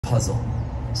puzzle.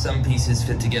 Some pieces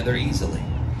fit together easily,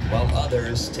 while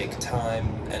others take time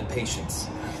and patience.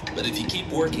 But if you keep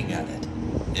working at it,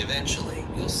 eventually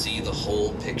you'll see the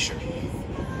whole picture.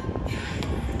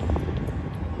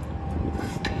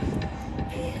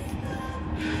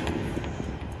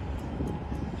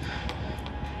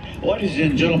 Ladies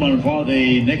and gentlemen, for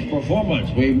the next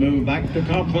performance, we move back to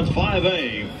Conference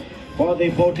 5A for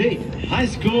the Poteet High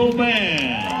School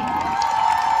Band.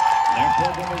 Their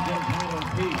program is entitled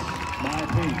Piece by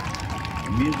Piece.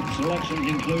 The music selections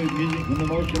include music from the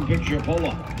motion picture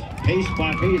Pola, Piece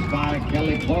by Piece by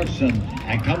Kelly Clarkson,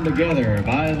 and Come Together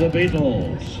by the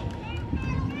Beatles.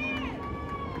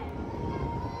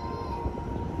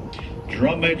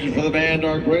 Drum majors for the band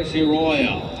are Gracie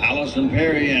Royal, Allison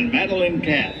Perry, and Madeline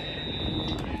Catt.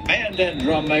 Band and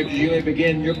drum majors, you may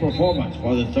begin your performance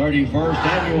for the 31st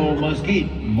Annual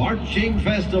Mesquite Marching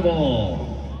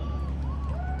Festival.